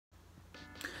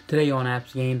Today on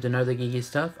Apps, Games, and Other Geeky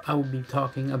Stuff, I will be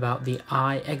talking about the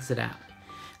iExit app.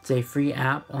 It's a free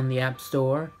app on the App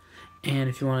Store, and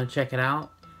if you want to check it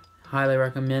out, highly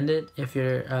recommend it if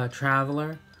you're a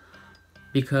traveler,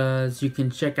 because you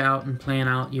can check out and plan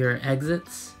out your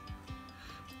exits,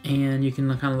 and you can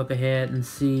kind of look ahead and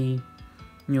see,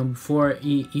 before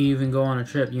you even go on a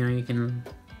trip, you can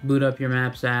boot up your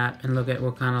Maps app and look at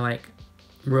what kind of like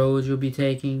roads you'll be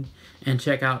taking and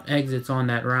check out exits on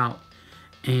that route.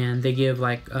 And they give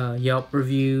like Yelp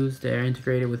reviews. They're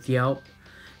integrated with Yelp,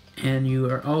 and you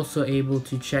are also able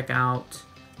to check out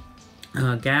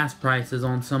gas prices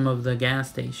on some of the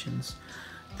gas stations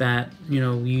that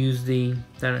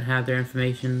that have their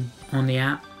information on the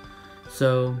app.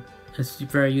 So it's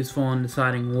very useful in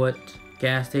deciding what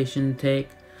gas station to take.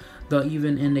 They'll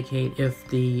even indicate if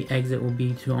the exit will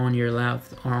be on your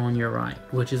left or on your right,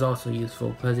 which is also useful,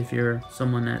 because if you're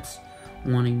someone that's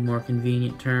wanting more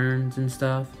convenient turns and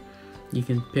stuff, you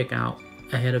can pick out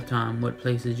ahead of time what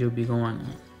places you'll be going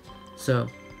on. So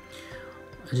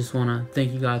I just want to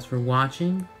thank you guys for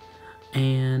watching,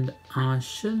 and I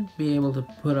should be able to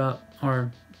put up,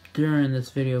 or during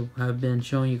this video I've been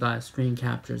showing you guys screen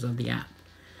captures of the app.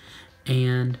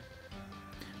 And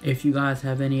if you guys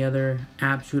have any other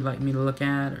apps you'd like me to look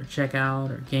at or check out,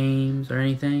 or games or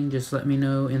anything, just let me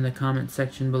know in the comment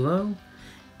section below.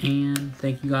 And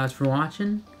thank you guys for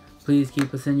watching. Please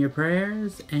keep us in your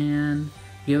prayers and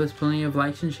give us plenty of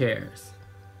likes and shares.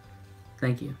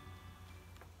 Thank you.